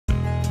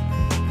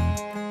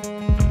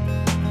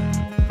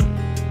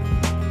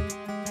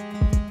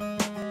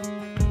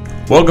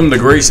Welcome to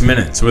Grace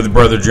Minutes with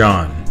Brother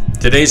John.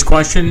 Today's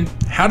question,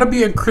 how to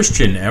be a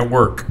Christian at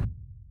work.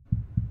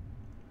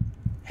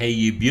 Hey,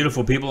 you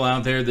beautiful people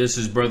out there, this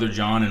is Brother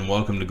John and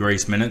welcome to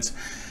Grace Minutes.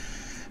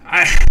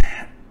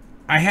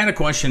 I had a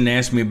question to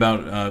ask me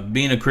about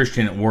being a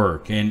Christian at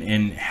work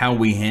and how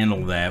we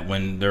handle that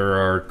when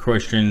there are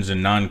Christians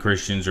and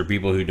non-Christians or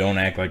people who don't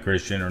act like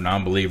Christian or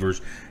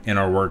non-believers in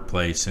our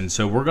workplace. And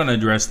so we're going to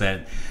address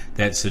that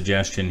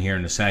suggestion here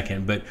in a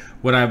second. But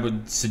what I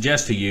would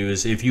suggest to you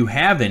is if you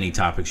have any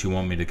topics you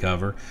want me to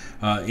cover,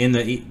 in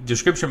the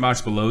description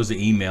box below is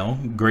the email,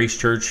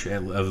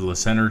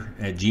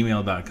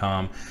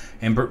 gracechurchoflacenter@gmail.com.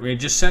 And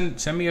just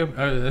send me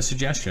a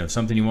suggestion of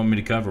something you want me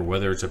to cover,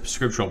 whether it's a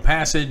scriptural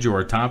passage or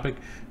a topic.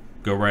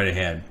 Go right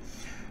ahead.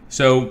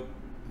 So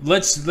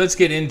let's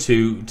get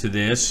into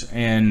this,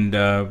 and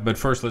but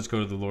first let's go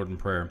to the Lord in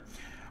prayer.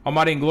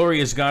 Almighty and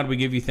glorious God, we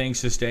give you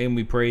thanks this day, and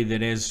we pray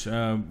that as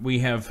we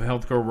have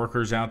healthcare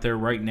workers out there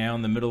right now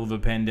in the middle of a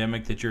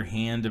pandemic, that your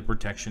hand of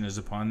protection is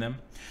upon them.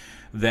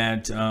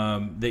 That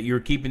you're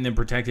keeping them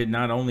protected.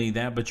 Not only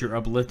that, but you're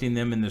uplifting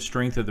them in the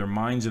strength of their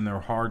minds and their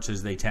hearts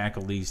as they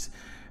tackle these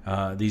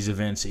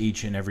events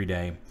each and every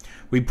day.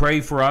 We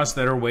pray for us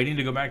that are waiting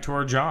to go back to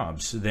our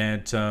jobs,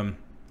 that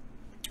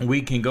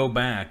we can go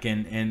back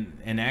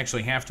and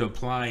actually have to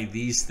apply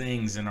these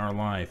things in our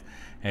life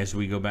as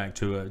we go back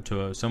to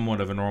a somewhat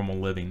of a normal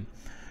living.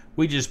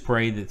 We just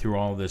pray that through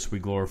all this we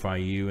glorify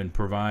you and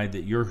provide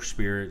that your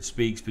Spirit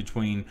speaks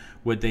between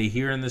what they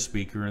hear in the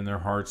speaker and their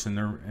hearts and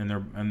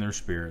their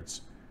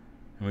spirits.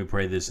 And we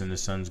pray this in the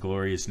Son's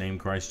glorious name,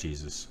 Christ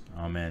Jesus.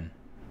 Amen.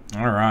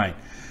 All right.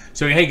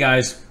 So, hey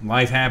guys,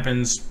 life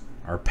happens.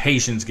 Our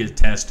patience gets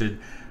tested.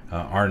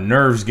 Our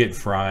nerves get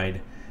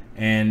fried.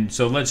 And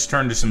so let's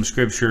turn to some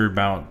scripture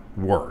about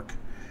work.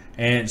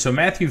 And so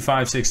Matthew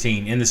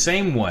 5:16, in the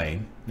same way,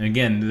 and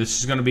again, this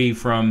is going to be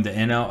from the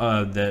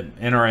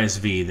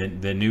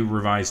NRSV, the New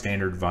Revised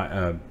Standard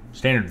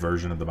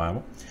Version of the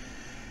Bible.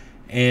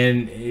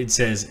 And it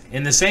says,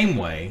 in the same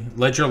way,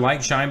 let your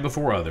light shine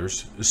before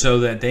others,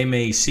 so that they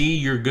may see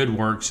your good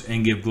works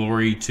and give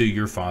glory to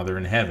your Father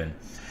in heaven.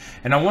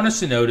 And I want us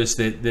to notice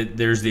that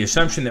there's the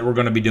assumption that we're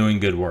going to be doing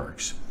good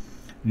works.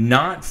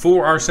 Not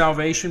for our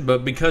salvation,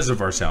 but because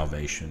of our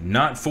salvation.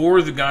 Not for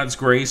God's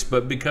grace,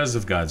 but because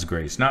of God's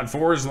grace. Not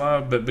for His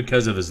love, but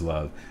because of His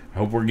love. I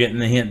hope we're getting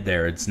the hint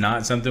there. It's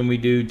not something we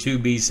do to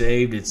be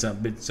saved. It's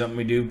something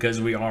we do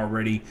because we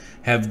already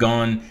have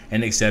gone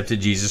and accepted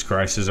Jesus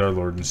Christ as our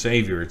Lord and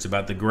Savior. It's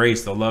about the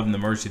grace, the love, and the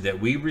mercy that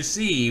we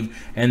receive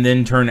and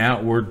then turn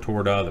outward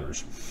toward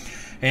others.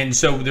 And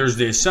so there's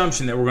the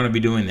assumption that we're going to be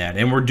doing that.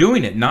 And we're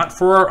doing it not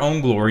for our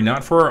own glory,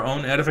 not for our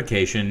own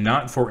edification,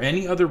 not for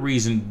any other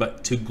reason,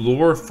 but to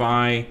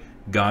glorify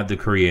God the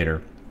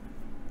Creator.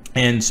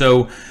 And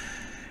so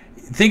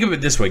think of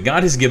it this way.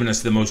 God has given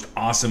us the most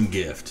awesome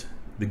gift.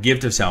 The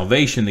gift of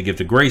salvation, the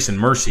gift of grace and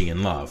mercy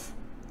and love.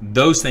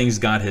 Those things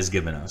God has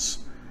given us.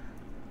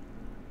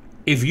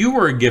 If you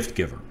were a gift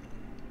giver,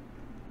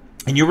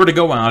 and you were to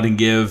go out and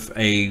give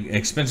an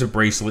expensive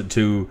bracelet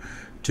to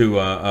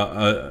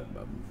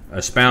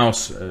a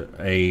spouse,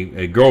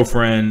 a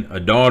girlfriend, a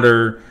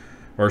daughter,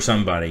 or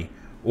somebody,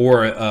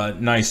 or a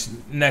nice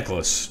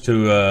necklace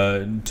to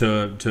a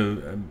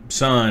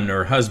son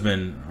or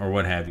husband or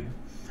what have you,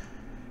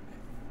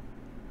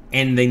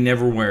 and they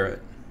never wear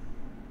it,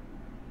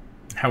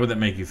 how would that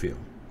make you feel?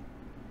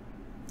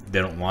 They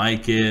don't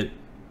like it,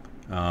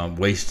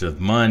 waste of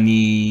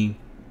money,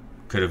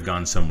 could have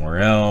gone somewhere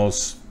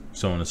else,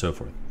 so on and so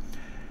forth.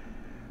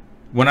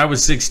 When I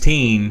was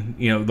 16,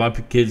 a lot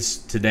of kids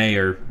today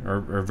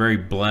are very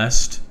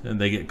blessed. And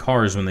they get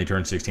cars when they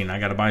turn 16. I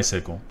got a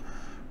bicycle.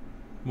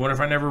 What if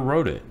I never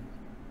rode it?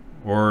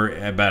 Or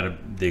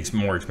about the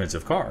more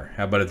expensive car?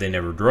 How about if they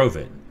never drove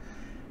it?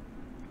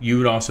 You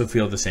would also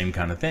feel the same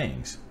kind of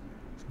things.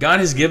 God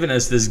has given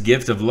us this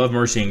gift of love,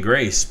 mercy, and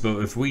grace, but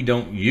if we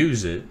don't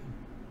use it,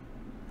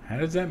 how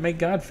does that make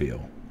God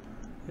feel?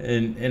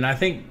 And I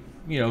think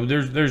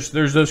there's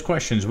those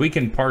questions. We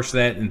can parse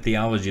that in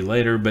theology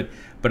later, but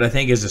I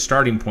think as a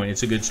starting point,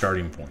 it's a good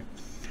starting point.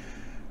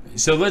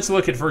 So let's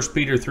look at 1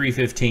 Peter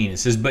 3:15. It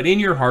says, but in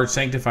your heart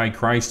sanctify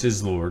Christ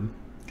as Lord.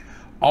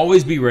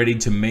 Always be ready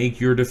to make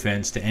your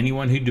defense to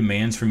anyone who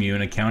demands from you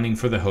an accounting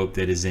for the hope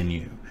that is in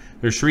you.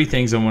 There's three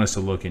things I want us to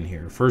look in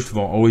here. First of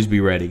all, always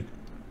be ready.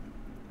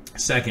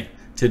 Second,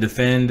 to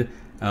defend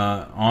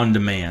on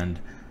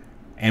demand.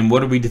 And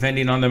what are we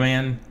defending on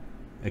demand?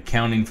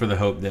 Accounting for the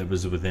hope that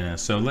was within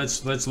us. So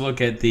let's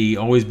look at the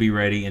always be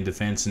ready and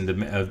defense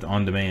and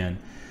on demand.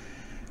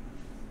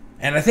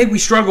 And I think we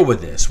struggle with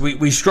this.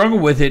 We struggle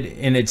with it,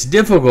 and it's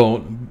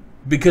difficult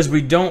because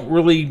we don't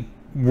really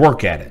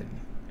work at it.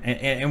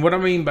 And what I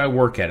mean by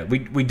work at it,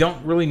 we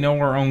don't really know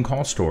our own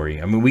call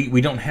story. I mean, we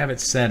don't have it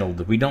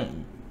settled. We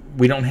don't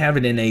have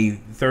it in a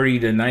 30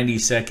 to 90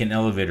 second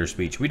elevator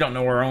speech. We don't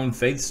know our own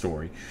faith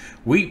story.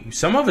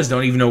 Some of us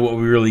don't even know what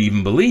we really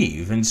even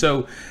believe. And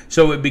so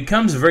it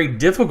becomes very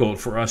difficult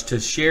for us to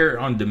share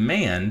on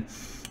demand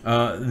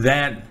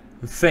that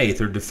faith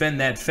or defend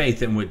that faith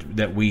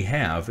that we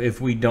have if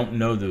we don't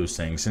know those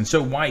things. And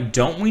so why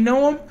don't we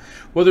know them?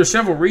 Well, there's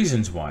several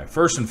reasons why.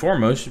 First and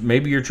foremost,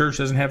 maybe your church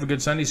doesn't have a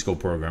good Sunday school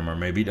program, or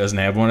maybe it doesn't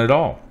have one at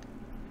all.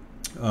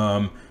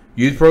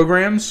 Youth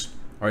programs,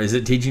 or is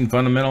it teaching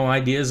fundamental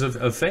ideas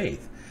of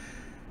faith?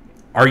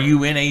 Are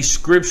you in a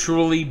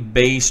scripturally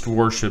based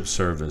worship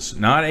service?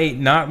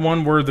 Not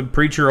one where the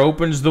preacher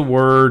opens the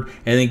word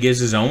and then gives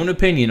his own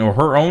opinion or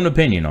her own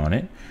opinion on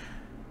it,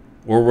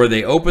 or where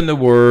they open the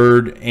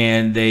word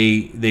and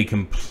they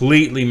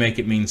completely make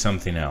it mean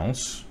something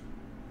else.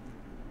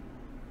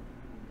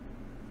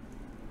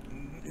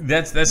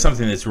 That's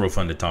something that's real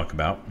fun to talk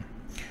about.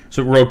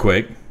 So real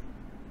quick,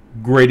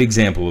 great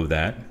example of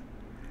that.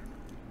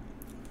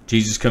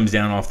 Jesus comes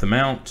down off the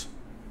mount,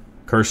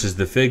 curses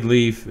the fig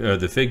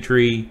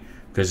tree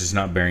because it's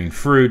not bearing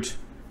fruit,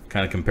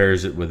 kind of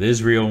compares it with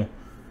Israel,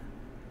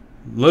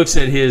 looks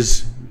at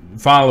his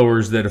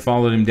followers that have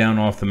followed him down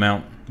off the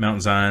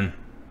Mount Zion,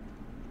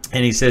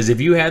 and he says,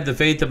 if you had the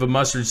faith of a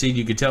mustard seed,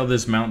 you could tell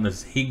this mountain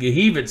to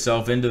heave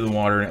itself into the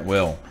water, and it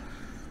will.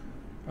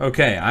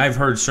 Okay, I've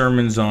heard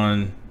sermons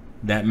on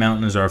that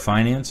mountain is our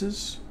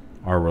finances,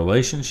 our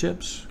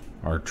relationships,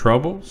 our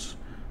troubles,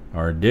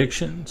 our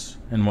addictions,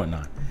 and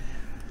whatnot.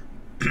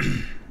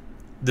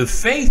 The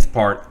faith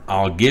part,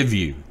 I'll give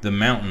you. The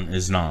mountain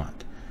is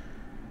not.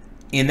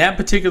 In that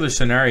particular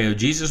scenario,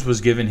 Jesus was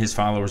giving his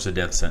followers a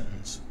death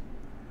sentence.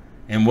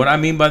 And what I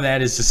mean by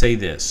that is to say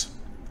this.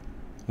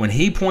 When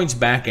he points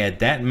back at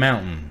that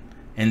mountain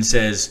and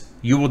says,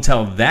 you will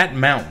tell that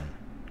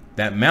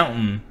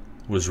mountain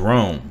was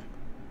Rome.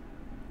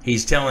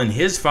 He's telling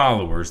his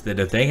followers that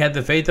if they had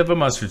the faith of a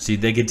mustard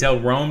seed, they could tell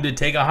Rome to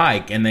take a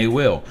hike, and they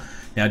will.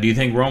 Now, do you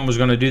think Rome was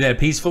going to do that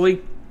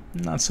peacefully?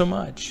 Not so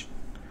much.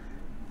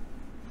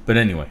 But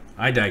anyway,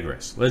 I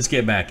digress. Let's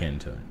get back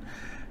into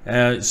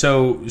it.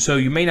 So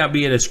you may not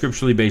be at a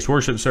scripturally based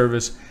worship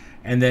service,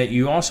 and that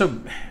you also,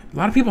 a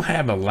lot of people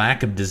have a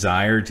lack of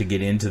desire to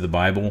get into the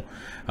Bible.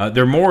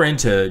 They're more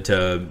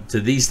into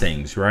these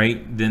things,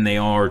 right, than they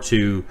are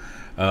to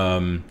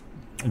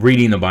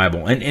reading the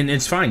Bible. And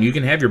it's fine. You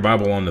can have your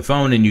Bible on the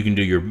phone, and you can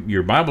do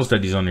your Bible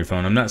studies on your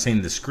phone. I'm not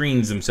saying the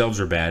screens themselves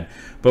are bad,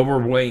 but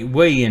we're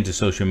way into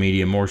social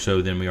media more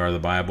so than we are the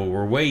Bible.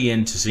 We're way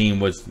into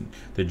seeing what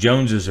the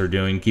Joneses are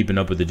doing, keeping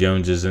up with the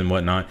Joneses and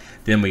whatnot,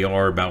 than we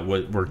are about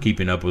what we're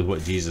keeping up with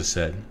what Jesus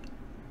said.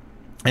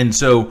 And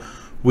so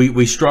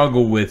we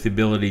struggle with the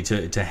ability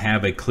to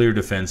have a clear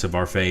defense of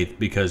our faith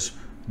because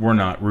we're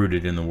not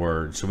rooted in the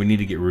Word. So we need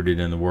to get rooted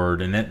in the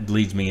Word, and that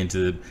leads me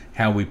into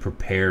how we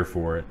prepare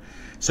for it.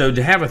 So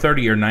to have a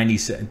 30 to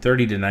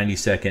 90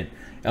 second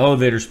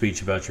elevator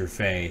speech about your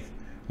faith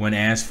when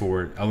asked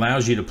for it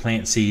allows you to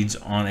plant seeds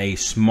on a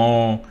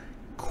small,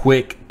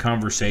 quick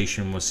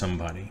conversation with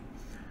somebody.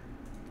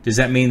 Does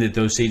that mean that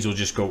those seeds will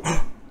just go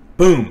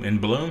boom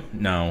and bloom?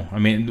 No. I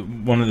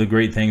mean, one of the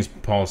great things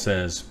Paul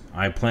says,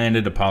 I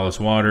planted, Apollos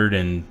watered,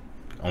 and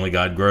only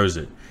God grows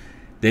it.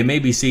 They may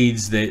be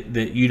seeds that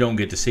you don't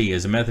get to see.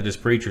 As a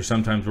Methodist preacher,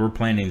 sometimes we're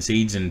planting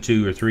seeds, and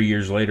 2 or 3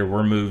 years later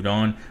we're moved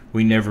on.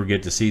 We never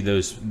get to see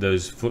those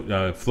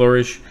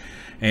flourish,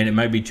 and it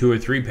might be 2 or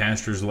 3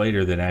 pastors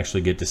later that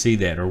actually get to see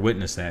that or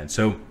witness that.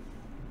 So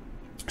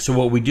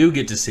what we do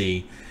get to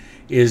see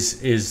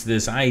is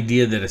this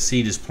idea that a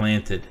seed is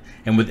planted,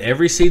 and with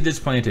every seed that's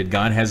planted,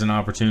 God has an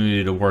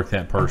opportunity to work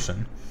that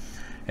person.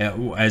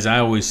 As I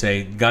always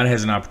say, God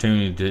has an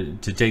opportunity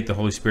to take the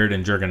Holy Spirit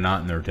and jerk a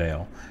knot in their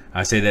tail.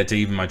 I say that to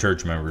even my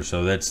church members,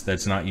 so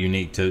that's not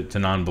unique to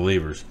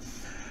non-believers.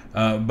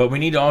 But we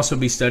need to also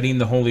be studying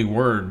the Holy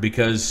Word,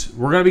 because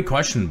we're going to be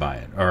questioned by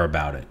it or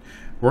about it.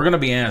 We're going to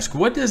be asked,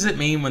 what does it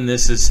mean when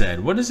this is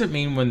said? What does it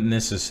mean when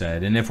this is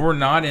said? And if we're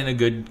not in a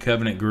good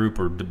covenant group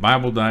or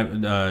Bible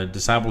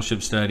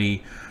discipleship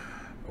study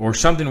or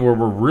something where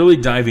we're really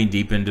diving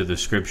deep into the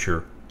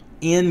Scripture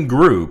in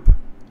group,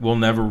 we'll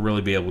never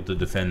really be able to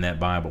defend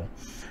that Bible.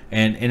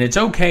 And it's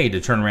okay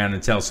to turn around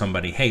and tell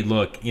somebody, hey,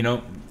 look,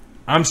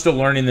 I'm still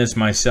learning this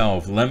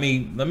myself. Let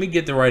me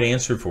get the right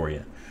answer for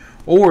you.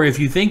 Or if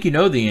you think you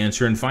know the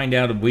answer and find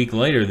out a week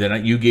later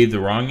that you gave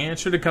the wrong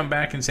answer, to come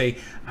back and say,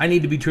 I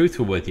need to be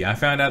truthful with you. I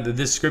found out that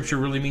this scripture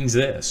really means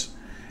this.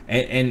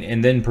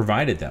 And then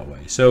provide it that way.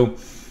 So,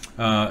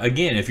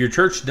 again, if your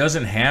church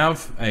doesn't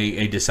have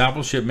a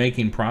discipleship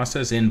making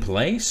process in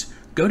place,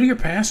 go to your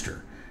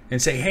pastor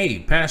and say, hey,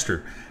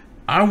 pastor,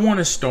 I want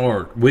to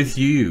start with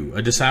you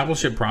a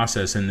discipleship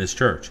process in this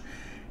church.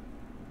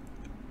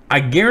 I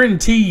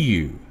guarantee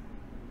you,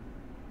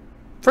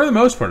 for the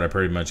most part, I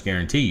pretty much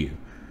guarantee you,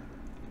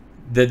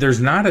 that there's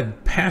not a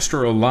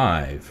pastor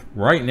alive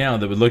right now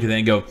that would look at that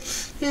and go,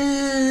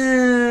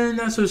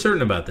 not so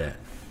certain about that.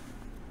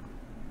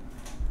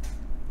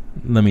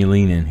 Let me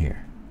lean in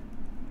here.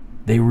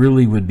 They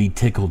really would be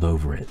tickled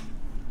over it.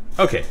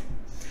 Okay,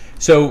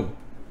 so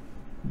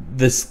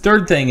this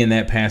third thing in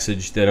that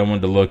passage that I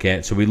wanted to look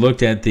at, so we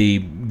looked at the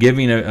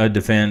giving a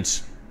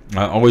defense,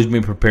 always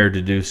being prepared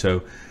to do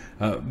so,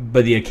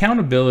 but the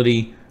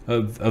accountability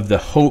of the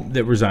hope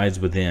that resides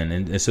within.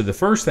 And so the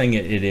first thing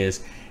it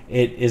is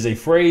It is a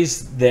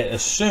phrase that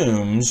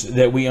assumes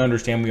that we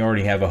understand we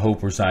already have a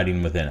hope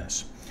residing within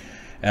us.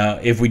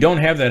 If we don't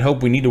have that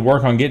hope, we need to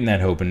work on getting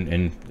that hope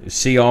and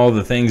see all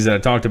the things that I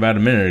talked about a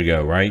minute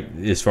ago, right?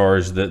 As far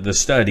as the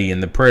study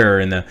and the prayer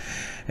and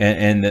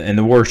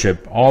the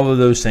worship, all of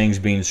those things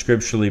being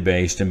scripturally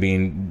based and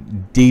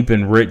being deep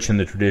and rich in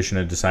the tradition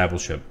of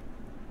discipleship.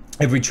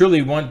 If we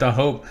truly want the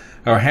hope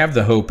or have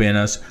the hope in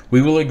us,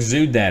 we will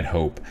exude that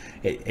hope.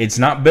 It's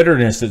not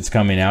bitterness that's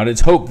coming out;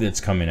 it's hope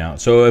that's coming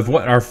out. So if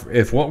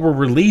what we're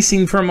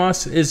releasing from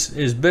us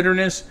is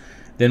bitterness,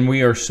 then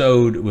we are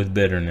sowed with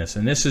bitterness.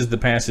 And this is the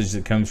passage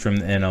that comes from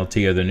the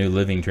NLT, or the New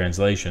Living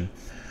Translation.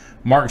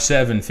 Mark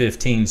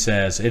 7:15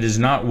 says, "It is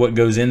not what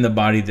goes in the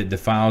body that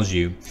defiles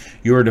you.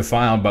 You are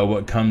defiled by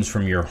what comes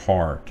from your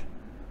heart."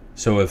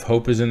 So if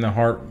hope is in the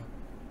heart,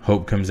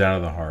 hope comes out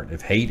of the heart.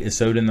 If hate is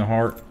sowed in the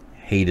heart,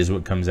 hate is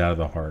what comes out of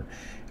the heart.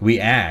 We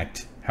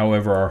act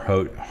however our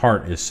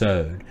heart is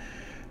sowed.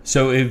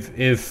 So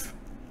if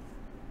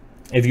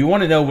you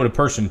want to know what a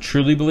person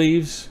truly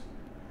believes,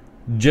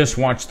 just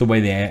watch the way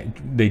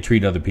they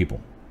treat other people.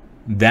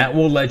 That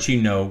will let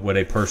you know what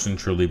a person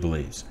truly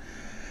believes.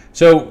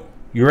 So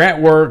you're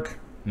at work,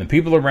 and the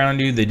people around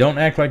you, they don't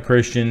act like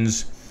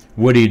Christians.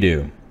 What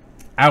do?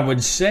 I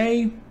would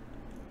say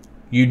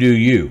you do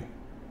you.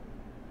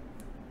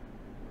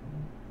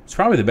 It's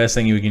probably the best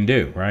thing you can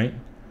do, right?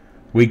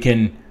 We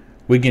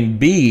can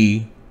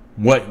be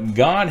what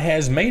God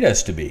has made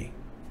us to be.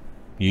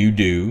 You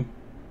do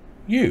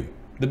you,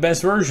 the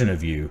best version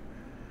of you.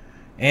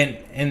 And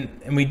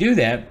we do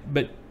that,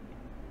 but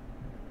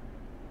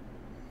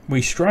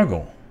we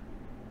struggle.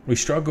 We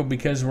struggle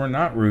because we're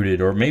not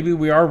rooted, or maybe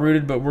we are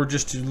rooted, but we're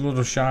just a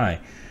little shy.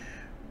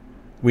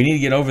 We need to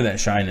get over that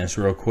shyness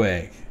real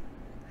quick.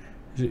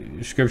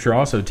 Scripture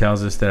also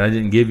tells us that I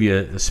didn't give you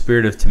a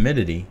spirit of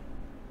timidity,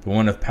 but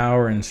one of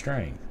power and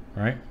strength,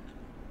 right?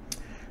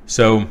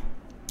 So,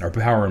 our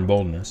power and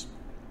boldness.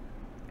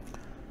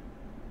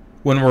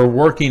 When we're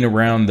working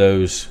around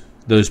those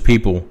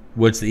people,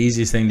 what's the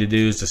easiest thing to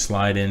do is to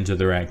slide into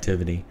their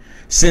activity.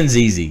 Sin's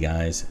easy,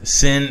 guys.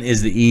 Sin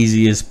is the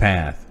easiest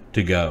path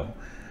to go.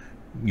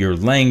 Your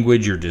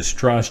language, your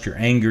distrust, your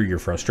anger, your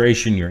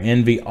frustration, your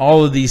envy,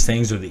 all of these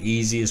things are the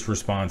easiest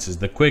responses,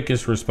 the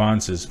quickest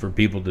responses for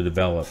people to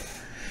develop.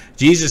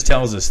 Jesus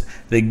tells us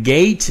the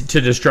gate to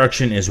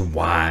destruction is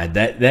wide.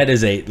 That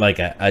is like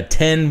a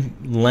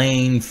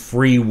 10-lane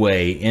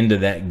freeway into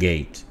that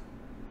gate.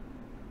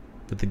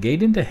 But the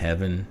gate into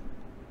heaven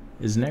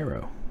is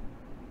narrow.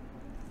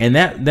 And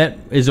that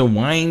is a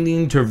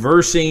winding,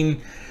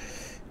 traversing,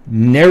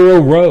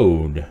 narrow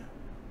road.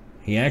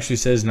 He actually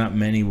says not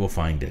many will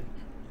find it.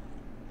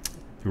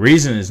 The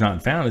reason it's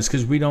not found is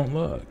because we don't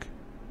look.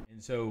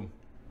 And so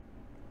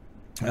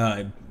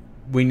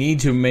we need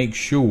to make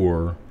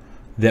sure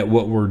that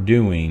what we're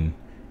doing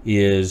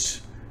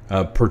is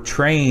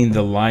portraying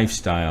the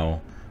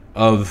lifestyle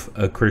of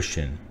a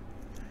Christian.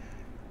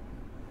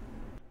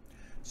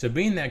 So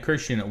being that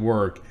Christian at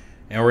work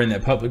or in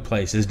that public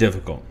place is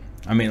difficult.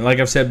 I mean, like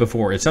I've said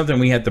before, it's something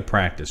we have to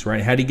practice,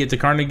 right? How do you get to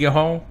Carnegie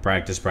Hall?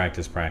 Practice,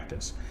 practice,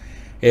 practice.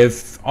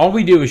 If all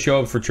we do is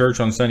show up for church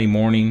on Sunday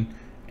morning,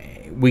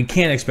 we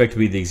can't expect to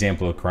be the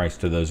example of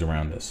Christ to those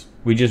around us.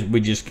 We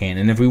just can't.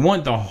 And if we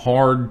want the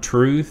hard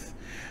truth,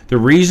 the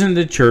reason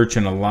the church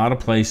in a lot of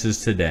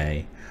places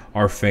today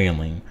are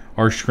failing,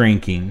 are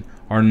shrinking,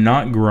 are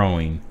not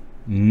growing,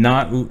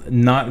 not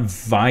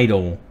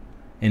vital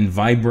and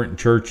vibrant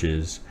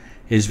churches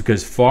is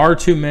because far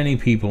too many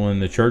people in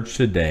the church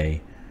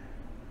today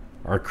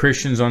are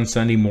Christians on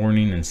Sunday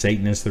morning and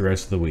Satanists the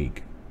rest of the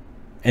week.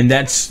 And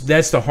that's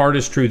the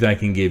hardest truth I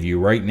can give you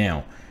right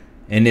now.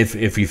 And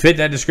if you fit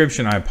that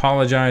description, I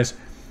apologize.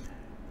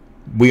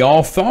 We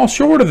all fall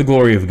short of the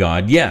glory of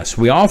God. Yes,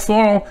 we all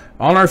fall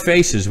on our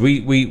faces.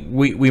 We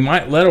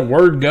might let a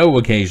word go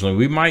occasionally.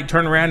 We might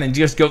turn around and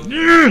just go,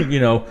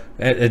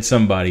 at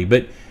somebody.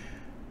 But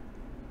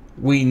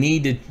we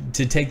need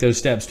to take those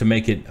steps to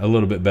make it a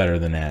little bit better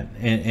than that.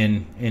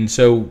 And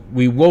so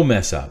we will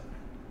mess up.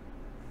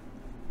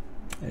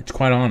 It's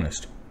quite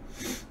honest.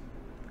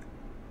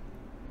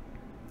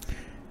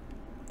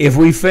 If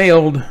we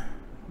failed,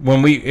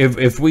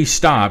 if we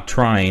stopped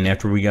trying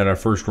after we got our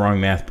first wrong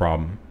math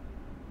problem,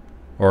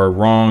 or a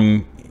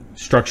wrong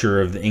structure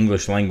of the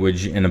English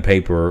language in a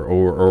paper,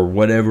 or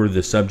whatever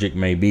the subject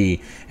may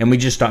be, and we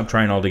just stopped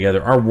trying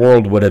altogether, our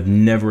world would have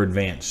never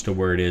advanced to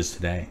where it is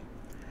today.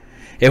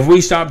 If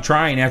we stopped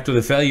trying after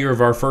the failure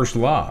of our first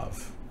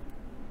love,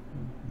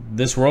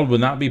 this world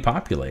would not be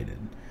populated.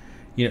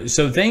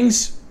 So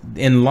things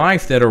in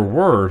life that are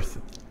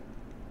worth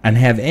and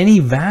have any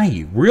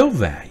value, real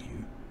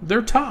value,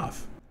 they're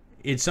tough.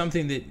 It's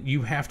something that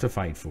you have to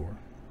fight for.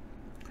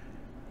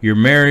 Your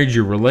marriage,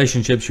 your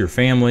relationships, your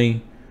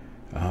family,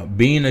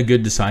 being a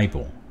good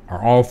disciple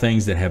are all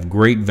things that have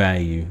great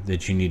value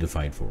that you need to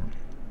fight for.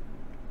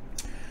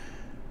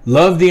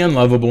 Love the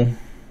unlovable.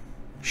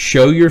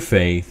 Show your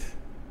faith.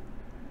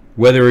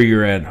 Whether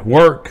you're at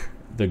work,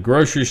 the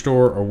grocery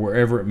store, or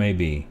wherever it may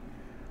be.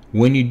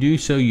 When you do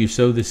so, you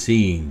sow the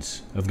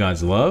seeds of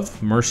God's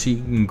love, mercy,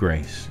 and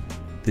grace,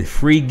 the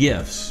free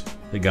gifts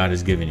that God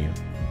has given you.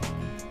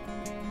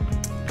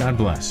 God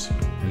bless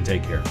and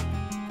take care.